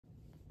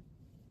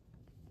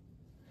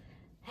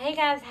Hey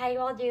guys, how you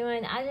all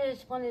doing? I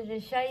just wanted to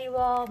show you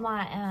all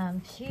my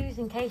shoes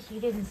in case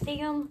you didn't see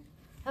them.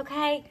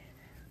 Okay?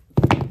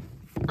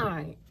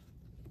 Alright.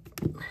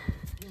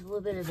 There's a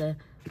little bit of I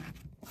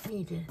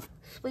need to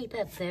sweep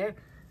up there.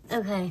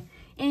 Okay.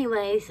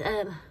 Anyways,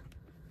 I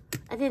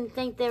didn't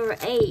think there were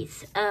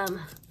 8s. I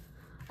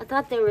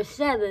thought there were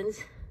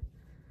 7s.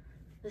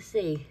 Let's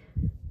see.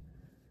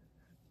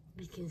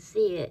 You can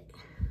see it.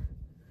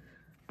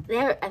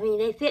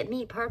 They fit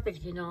me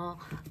perfect, you know.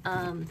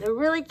 They're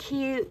really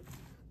cute.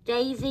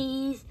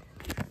 Daisies,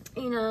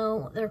 you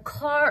know, they're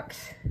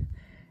Clark's.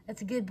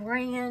 That's a good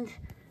brand.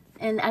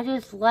 And I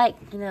just like,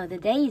 you know, the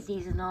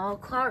daisies and all.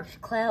 Clark's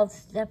Cloud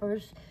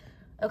Steppers.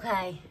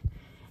 Okay.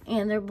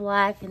 And they're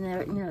black and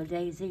they're, you know,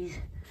 daisies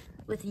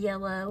with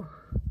yellow.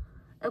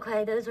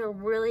 Okay, those are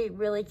really,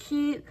 really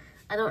cute.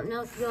 I don't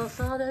know if y'all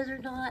saw those or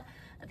not.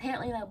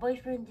 Apparently my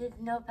boyfriend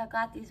didn't know if I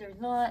got these or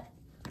not.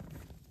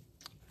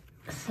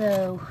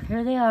 So,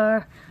 here they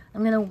are.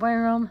 I'm going to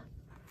wear them,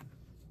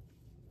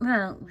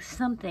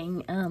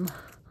 something,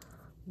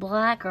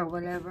 black or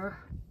whatever,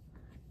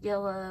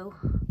 yellow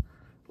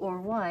or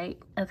white.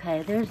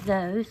 Okay, there's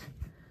those.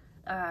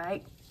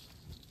 Alright.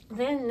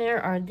 Then there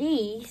are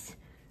these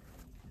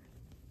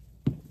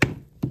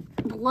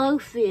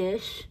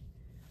blowfish.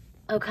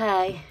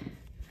 Okay.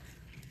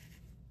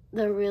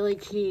 They're really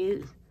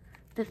cute.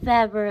 The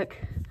fabric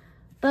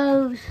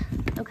bows.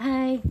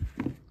 Okay.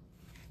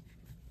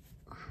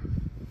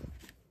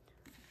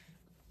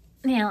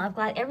 Now, I've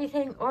got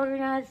everything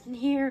organized in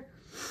here.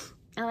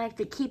 I like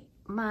to keep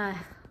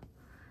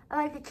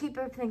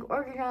everything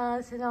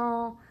organized and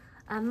all.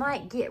 I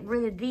might get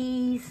rid of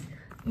these,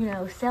 you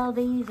know, sell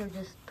these or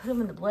just put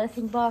them in the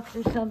blessing box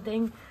or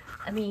something.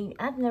 I mean,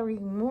 I've never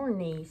even worn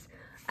these.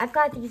 I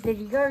got these at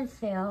a yard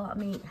sale. I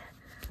mean,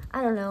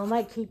 I don't know, I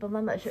might keep them.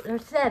 I'm not sure. They're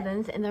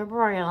 7s and they're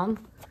brown.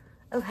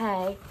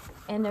 Okay,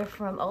 and they're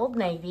from Old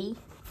Navy.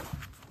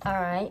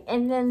 All right,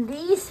 and then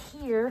these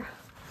here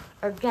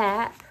are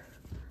Gap.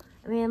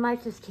 I mean, I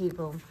might just keep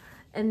them.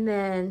 And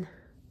then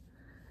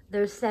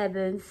there's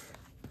 7s.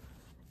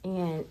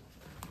 And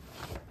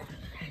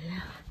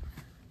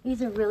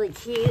these are really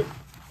cute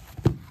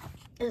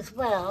as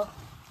well.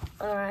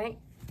 All right.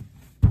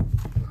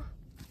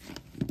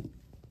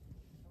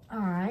 All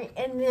right.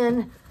 And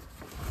then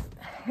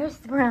here's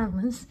the brown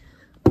ones.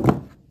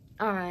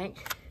 All right.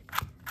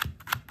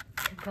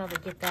 Could probably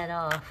get that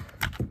off.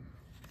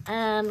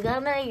 Got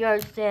them at a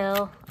yard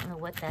sale. I don't know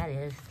what that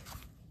is.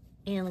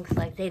 And it looks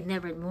like they've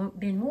never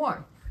been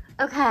worn.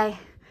 Okay,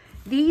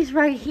 these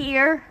right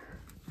here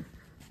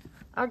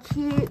are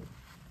cute.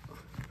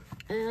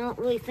 And I don't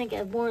really think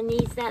I've worn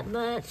these that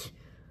much.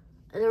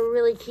 They're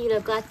really cute. I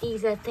got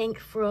these, I think,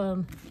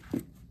 from,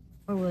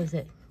 where was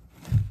it?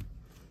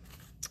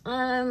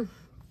 I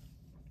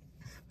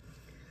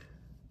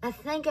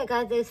think I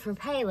got those from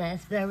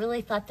Payless, but I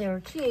really thought they were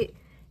cute.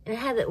 And I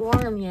haven't worn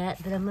them yet,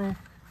 but I'm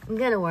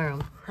gonna wear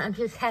them. I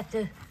just have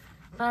to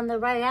find the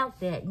right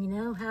outfit, you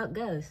know how it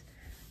goes.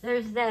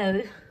 There's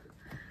those.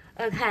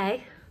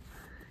 Okay.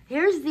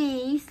 Here's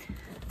these.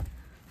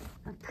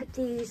 I'll put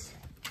these.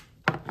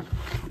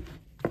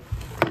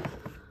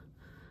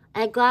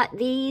 I got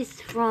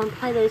these from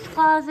Plato's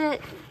Closet.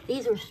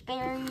 These are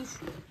Sperry's.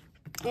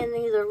 And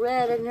these are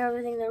red and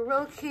everything. They're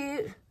real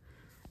cute.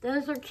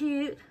 Those are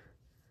cute.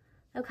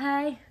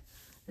 Okay.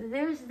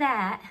 There's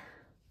that.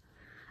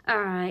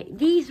 Alright.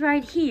 These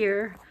right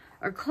here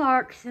are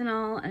Clark's and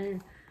all.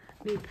 And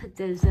let me put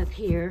those up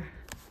here.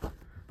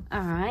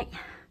 Alright.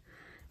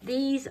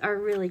 These are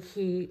really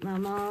cute. My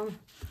mom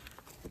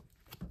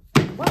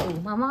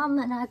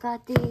and I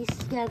got these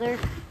together.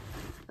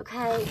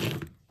 Okay.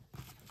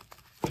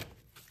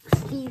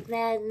 Steve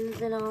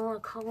Madden's and all. I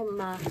call them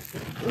my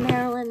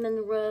Marilyn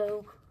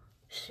Monroe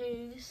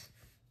shoes.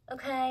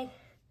 Okay.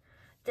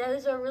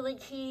 Those are really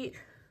cute.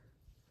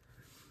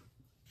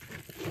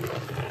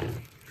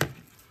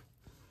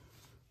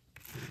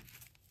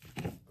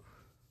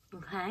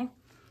 Okay.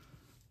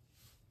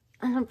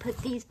 I'm going to put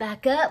these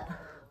back up.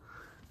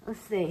 Let's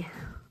see.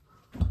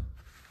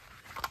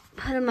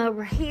 Put them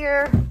over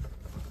here.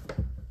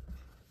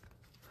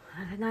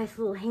 I have a nice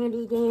little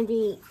handy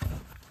dandy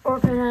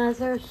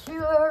organizer,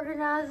 shoe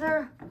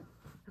organizer.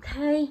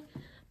 Okay.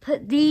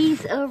 Put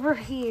these over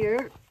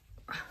here.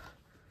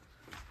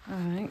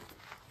 Alright.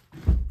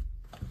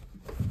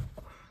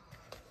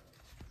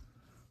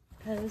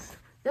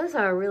 Those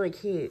are really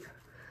cute.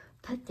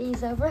 Put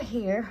these over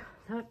here.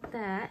 Like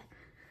that.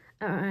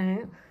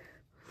 Alright.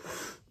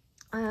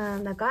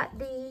 I got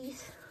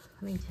these.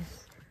 Let me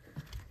just,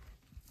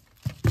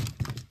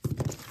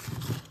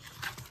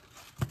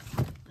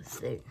 let's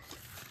see.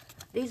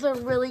 These are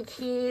really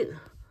cute.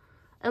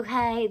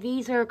 Okay,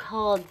 these are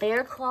called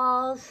Bear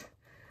Claws.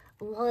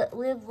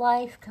 Live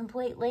life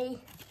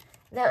completely.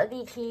 That would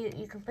be cute.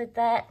 You can put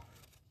that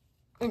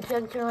and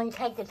generally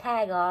take the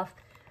tag off.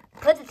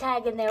 Put the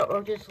tag in there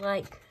or just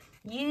like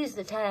use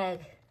the tag,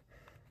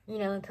 you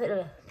know, and put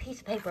a piece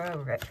of paper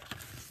over it.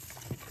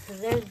 So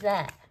there's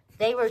that.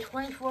 They were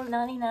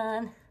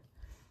 $24.99.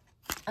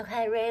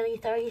 Okay, really,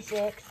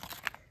 $36.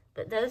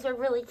 But those are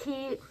really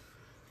cute.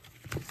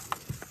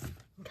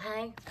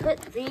 Okay,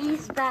 put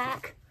these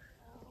back.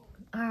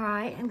 All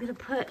right, I'm gonna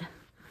put,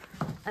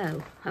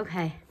 oh,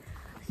 okay.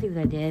 Let's see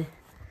what I did.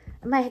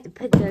 I might have to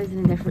put those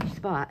in a different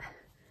spot.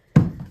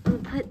 I'm gonna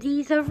put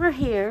these over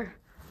here,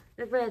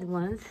 the red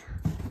ones.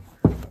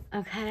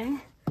 Okay,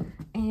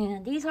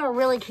 and these are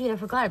really cute. I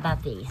forgot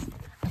about these.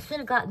 I should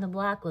have gotten the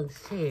black ones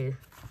too,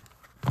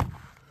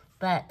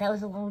 but that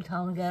was a long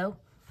time ago.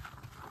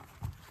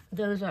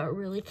 Those are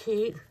really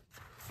cute.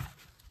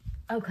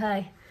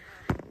 Okay,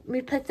 let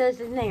me put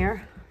those in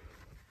there.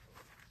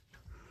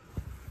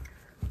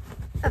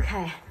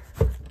 Okay,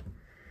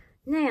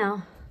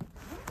 now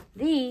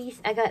these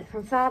I got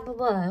from Five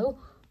Below,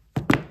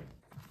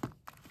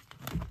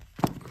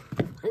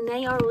 and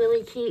they are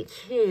really cute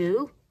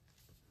too.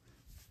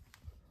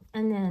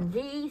 And then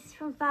these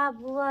from Five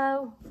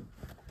Below.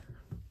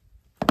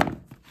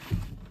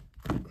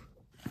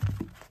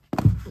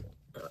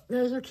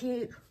 Those are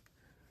cute.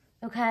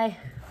 Okay,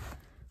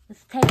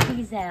 let's take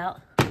these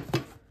out.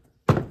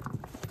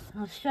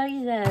 I'll show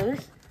you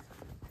those.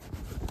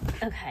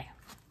 Okay.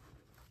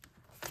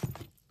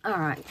 All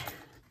right.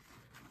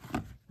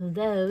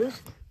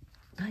 Those,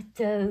 like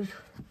those,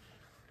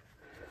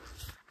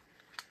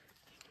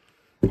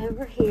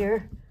 over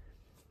here.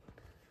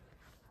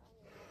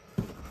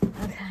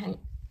 Okay.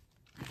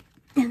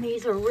 And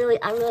these are really,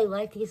 I really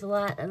like these a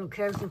lot. I don't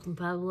care if they're from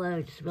Five Below,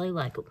 I just really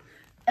like them.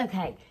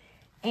 Okay.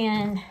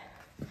 And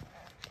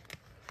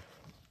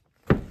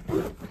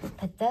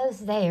put those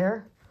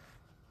there.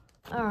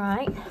 All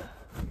right.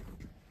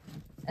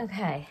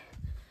 Okay.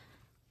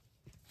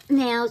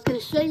 Now, I was going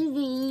to show you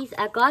these.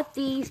 I got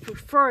these for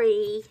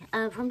free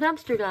from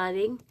Dumpster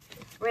Diving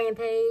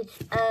Rampage.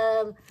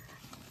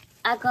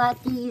 I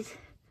got these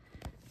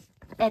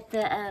at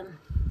the,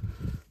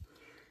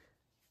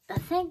 I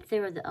think they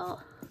were the,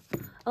 oh,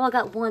 I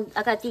got one.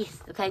 I got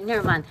these. Okay,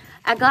 never mind.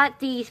 I got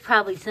these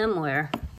probably somewhere.